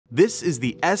This is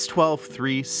the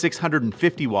S12III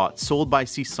 650W sold by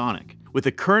Seasonic with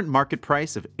a current market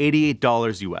price of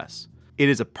 $88 US. It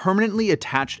is a permanently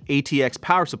attached ATX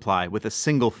power supply with a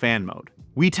single fan mode.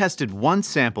 We tested one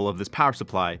sample of this power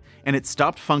supply and it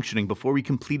stopped functioning before we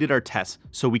completed our tests,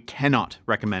 so we cannot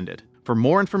recommend it. For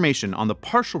more information on the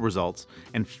partial results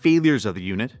and failures of the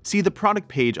unit, see the product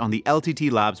page on the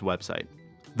LTT Labs website.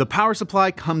 The power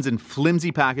supply comes in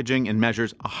flimsy packaging and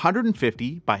measures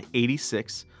 150 by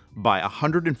 86 by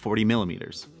 140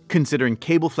 millimeters. Considering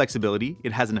cable flexibility,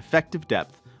 it has an effective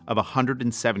depth of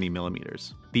 170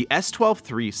 millimeters. The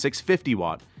S12III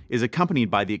 650W is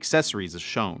accompanied by the accessories as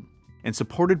shown and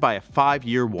supported by a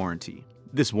 5-year warranty.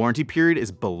 This warranty period is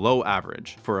below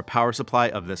average for a power supply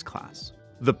of this class.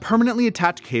 The permanently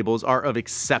attached cables are of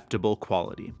acceptable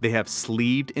quality. They have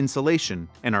sleeved insulation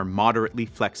and are moderately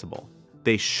flexible.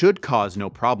 They should cause no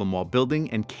problem while building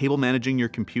and cable managing your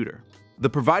computer. The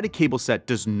provided cable set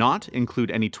does not include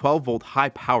any 12-volt high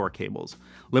power cables,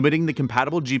 limiting the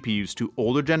compatible GPUs to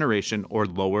older generation or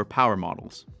lower power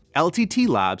models. LTT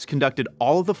Labs conducted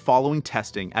all of the following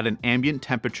testing at an ambient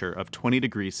temperature of 20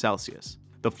 degrees Celsius.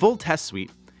 The full test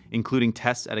suite, including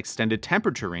tests at extended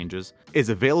temperature ranges, is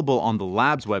available on the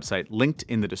Labs website linked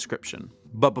in the description.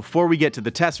 But before we get to the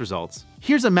test results,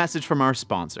 here's a message from our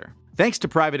sponsor. Thanks to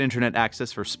Private Internet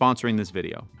Access for sponsoring this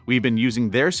video. We've been using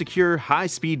their secure,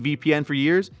 high-speed VPN for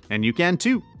years, and you can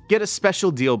too. Get a special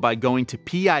deal by going to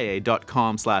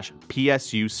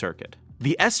pia.com/PSU circuit.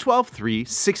 The S12III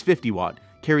 650W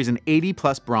carries an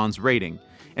 80+ bronze rating,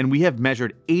 and we have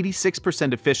measured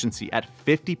 86% efficiency at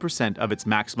 50% of its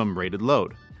maximum rated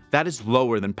load. That is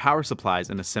lower than power supplies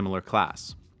in a similar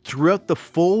class. Throughout the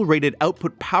full rated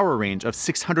output power range of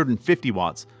 650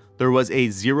 watts, there was a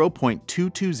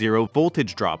 0.220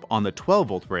 voltage drop on the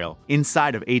 12-volt rail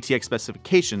inside of ATX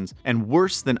specifications and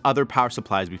worse than other power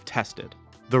supplies we've tested.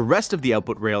 The rest of the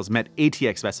output rails met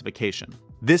ATX specification.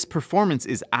 This performance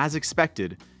is as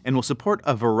expected and will support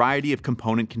a variety of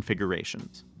component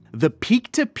configurations. The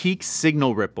peak-to-peak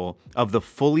signal ripple of the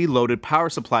fully loaded power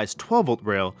supply's 12-volt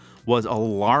rail was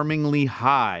alarmingly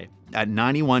high at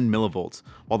 91 millivolts,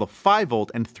 while the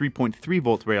 5-volt and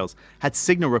 3.3-volt rails had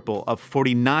signal ripple of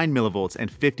 49 millivolts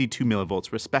and 52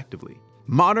 millivolts respectively.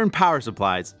 Modern power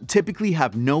supplies typically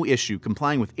have no issue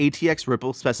complying with ATX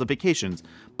ripple specifications,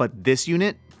 but this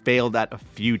unit failed at a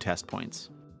few test points.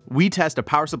 We test a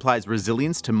power supply's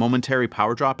resilience to momentary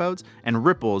power dropouts and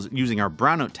ripples using our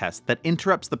brownout test that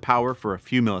interrupts the power for a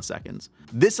few milliseconds.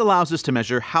 This allows us to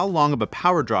measure how long of a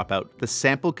power dropout the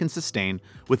sample can sustain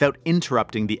without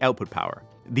interrupting the output power.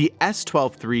 The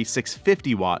S12III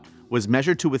 650W was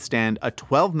measured to withstand a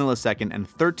 12 millisecond and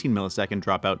 13 millisecond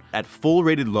dropout at full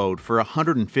rated load for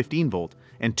 115 volt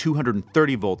and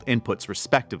 230 volt inputs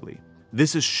respectively.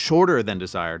 This is shorter than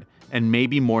desired and may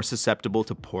be more susceptible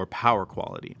to poor power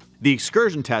quality. The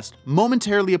Excursion test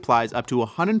momentarily applies up to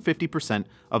 150%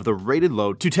 of the rated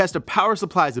load to test a power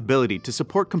supply's ability to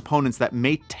support components that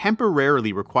may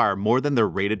temporarily require more than their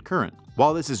rated current.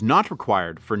 While this is not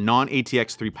required for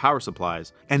non-ATX3 power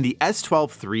supplies, and the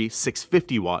S12III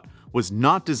 650W was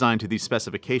not designed to these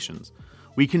specifications,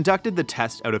 we conducted the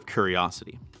test out of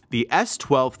curiosity. The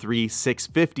S12III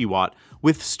 650W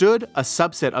withstood a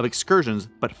subset of excursions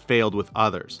but failed with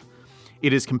others.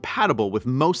 It is compatible with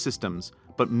most systems,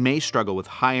 but may struggle with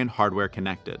high-end hardware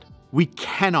connected. We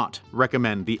cannot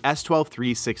recommend the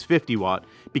S12III 650W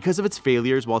because of its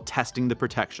failures while testing the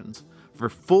protections. For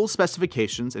full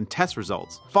specifications and test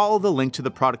results, follow the link to the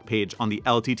product page on the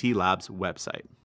LTT Labs website.